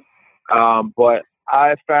that too. But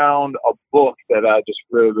I found a book that I just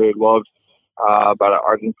really, really loved about an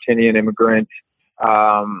Argentinian immigrant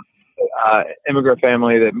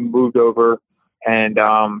family that moved over and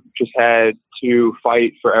just had to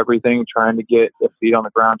fight for everything, trying to get their feet on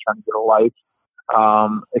the ground, trying to get a life.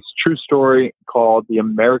 It's a true story called The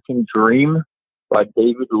American Dream by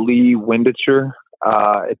David Lee Windecher.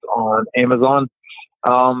 It's on Amazon.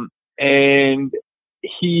 And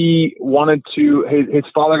he wanted to, his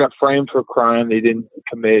father got framed for a crime they didn't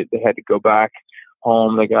commit. They had to go back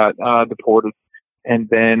home. They got deported. And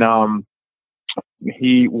then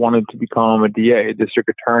he wanted to become a DA, a district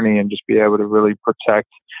attorney, and just be able to really protect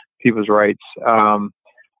people's rights.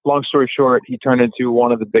 Long story short, he turned into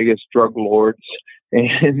one of the biggest drug lords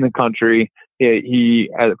in the country. He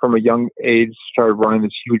from a young age, started running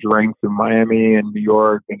this huge ring through Miami and New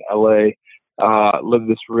York and LA. Lived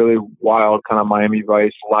this really wild kind of Miami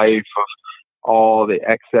Vice life of all the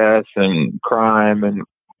excess and crime and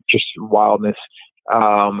just wildness.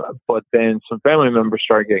 But then some family members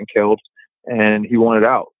started getting killed and he wanted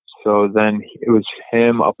out. So then it was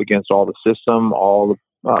him up against all the system, all the,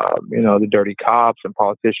 the dirty cops and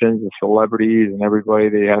politicians and celebrities and everybody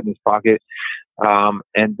they had in his pocket.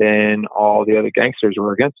 And then all the other gangsters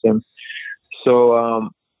were against him. So,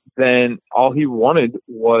 then all he wanted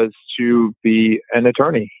was to be an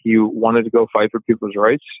attorney. He wanted to go fight for people's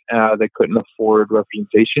rights. They couldn't afford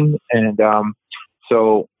representation. And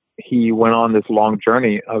so he went on this long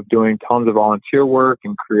journey of doing tons of volunteer work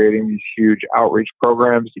and creating these huge outreach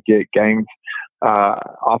programs to get gangs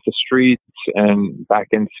off the streets and back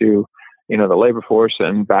into, the labor force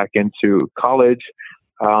and back into college.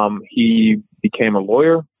 He became a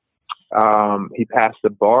lawyer. He passed the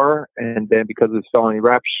bar, and then because of his felony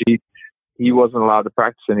rap sheet, he wasn't allowed to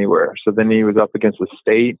practice anywhere. So then he was up against the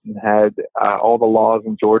state and had all the laws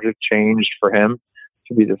in Georgia changed for him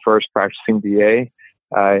to be the first practicing DA.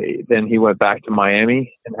 Then he went back to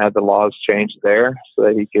Miami and had the laws changed there so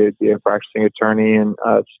that he could be a practicing attorney and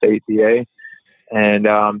state DA. And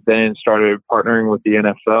then started partnering with the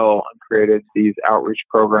NFL and created these outreach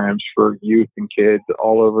programs for youth and kids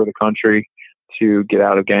all over the country to get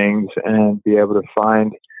out of gangs and be able to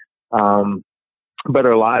find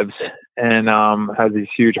better lives, and has these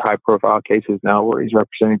huge high profile cases now where he's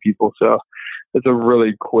representing people. So it's a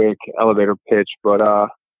really quick elevator pitch, but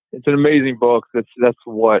it's an amazing book. That's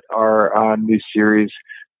what our new series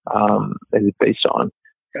is based on.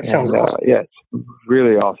 That sounds awesome. Yeah, it's a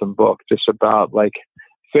really awesome book, just about like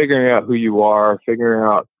figuring out who you are, figuring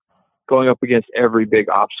out going up against every big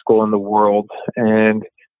obstacle in the world and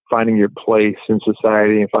finding your place in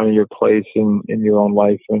society and finding your place in your own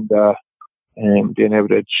life, and being able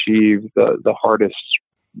to achieve the hardest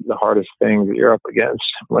things that you're up against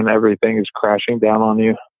when everything is crashing down on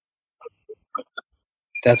you.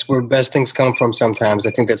 That's where best things come from sometimes.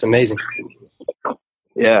 I think that's amazing.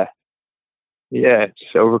 Yeah. Yeah.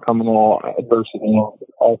 Just overcoming all adversity,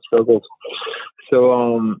 all struggles.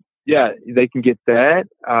 So, they can get that.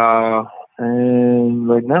 And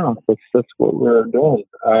right now that's what we're doing.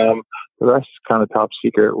 The rest is kind of top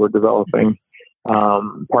secret. We're developing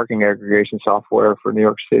parking aggregation software for New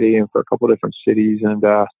York City and for a couple different cities, and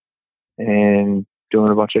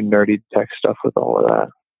doing a bunch of nerdy tech stuff with all of that.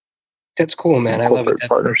 That's cool, man. I love it.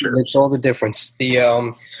 That makes all the difference.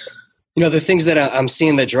 The things that I'm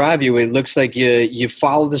seeing that drive you, it looks like you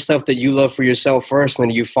follow the stuff that you love for yourself first, and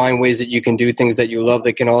then you find ways that you can do things that you love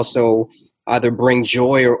that can also either bring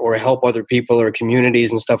joy or help other people or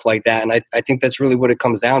communities and stuff like that. And I think that's really what it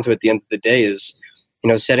comes down to at the end of the day is,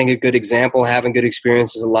 setting a good example, having good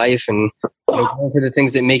experiences of life, and going for the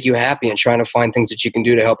things that make you happy and trying to find things that you can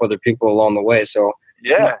do to help other people along the way. So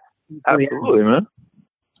yeah, absolutely, man.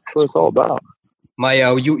 That's what it's all about.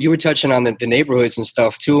 You were touching on the neighborhoods and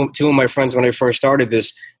stuff. Two of my friends, when I first started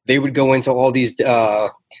this, they would go into all these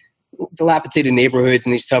dilapidated neighborhoods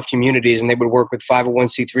and these tough communities, and they would work with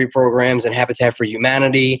 501c3 programs and Habitat for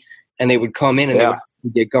Humanity, and they would come in and they would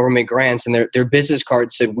get government grants, and their business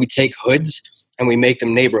cards said, we take hoods and we make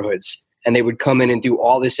them neighborhoods. And they would come in and do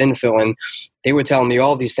all this infill, and they were telling me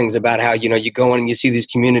all these things about how, you go in and you see these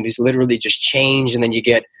communities literally just change, and then you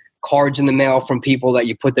get cards in the mail from people that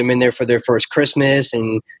you put them in there for their first Christmas,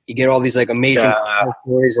 and you get all these like amazing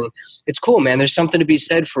stories, and it's cool, man. There's something to be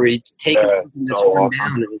said for you taking something that's run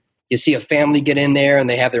down, and you see a family get in there and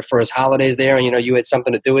they have their first holidays there, and you had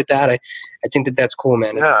something to do with that. I think that's cool,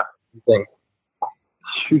 man. Yeah,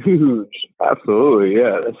 huge, absolutely,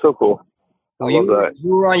 yeah, that's so cool. Well, you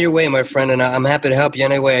were on your way, my friend, and I'm happy to help you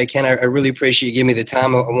any way I can. I really appreciate you giving me the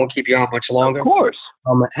time. I won't keep you on much longer. Of course.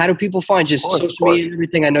 How do people find just social media and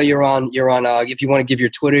everything? I know you're on. If you want to give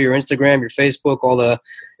your Twitter, your Instagram, your Facebook,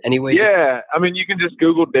 any ways. Yeah, you can just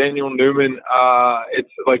Google Daniel Newman.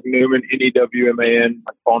 It's like Newman, Newman,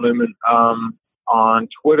 like Paul Newman. On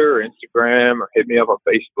Twitter, or Instagram, or hit me up on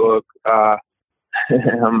Facebook.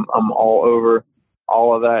 I'm all over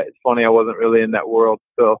all of that. It's funny, I wasn't really in that world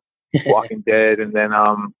still. Walking Dead, and then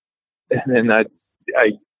I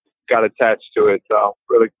got attached to it. So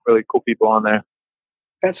really, really cool people on there.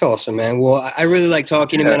 That's awesome, man. Well, I really like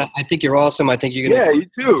talking to you, man. I think you're awesome. I think you're gonna. Yeah, you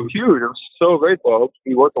too. Huge. I'm so grateful. I hope to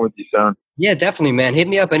be working with you soon. Yeah, definitely, man. Hit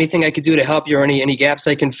me up. Anything I could do to help you, or any gaps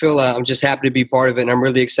I can fill. I'm just happy to be part of it, and I'm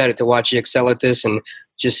really excited to watch you excel at this and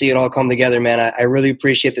just see it all come together, man. I really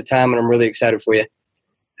appreciate the time, and I'm really excited for you.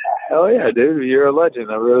 Hell yeah, dude. You're a legend.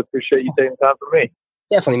 I really appreciate you taking time for me.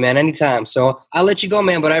 Definitely, man. Anytime. So I'll let you go,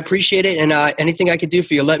 man, but I appreciate it. And anything I could do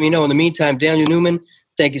for you, let me know. In the meantime, Daniel Newman,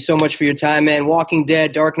 thank you so much for your time, man. Walking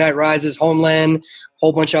Dead, Dark Knight Rises, Homeland,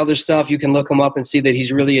 whole bunch of other stuff. You can look him up and see that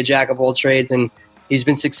he's really a jack of all trades, and he's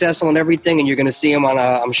been successful in everything. And you're going to see him on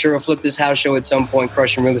I'm sure, a Flip This House show at some point,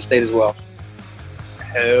 crushing real estate as well.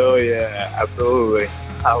 Hell yeah. Absolutely.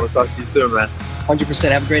 I will talk to you soon, man.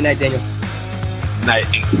 100%. Have a great night, Daniel. Night.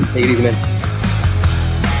 Take it easy, man.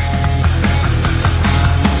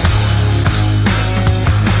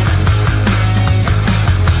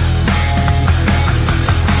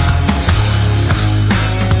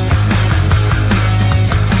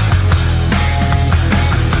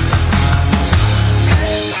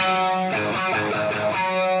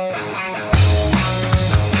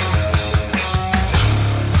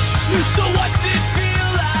 So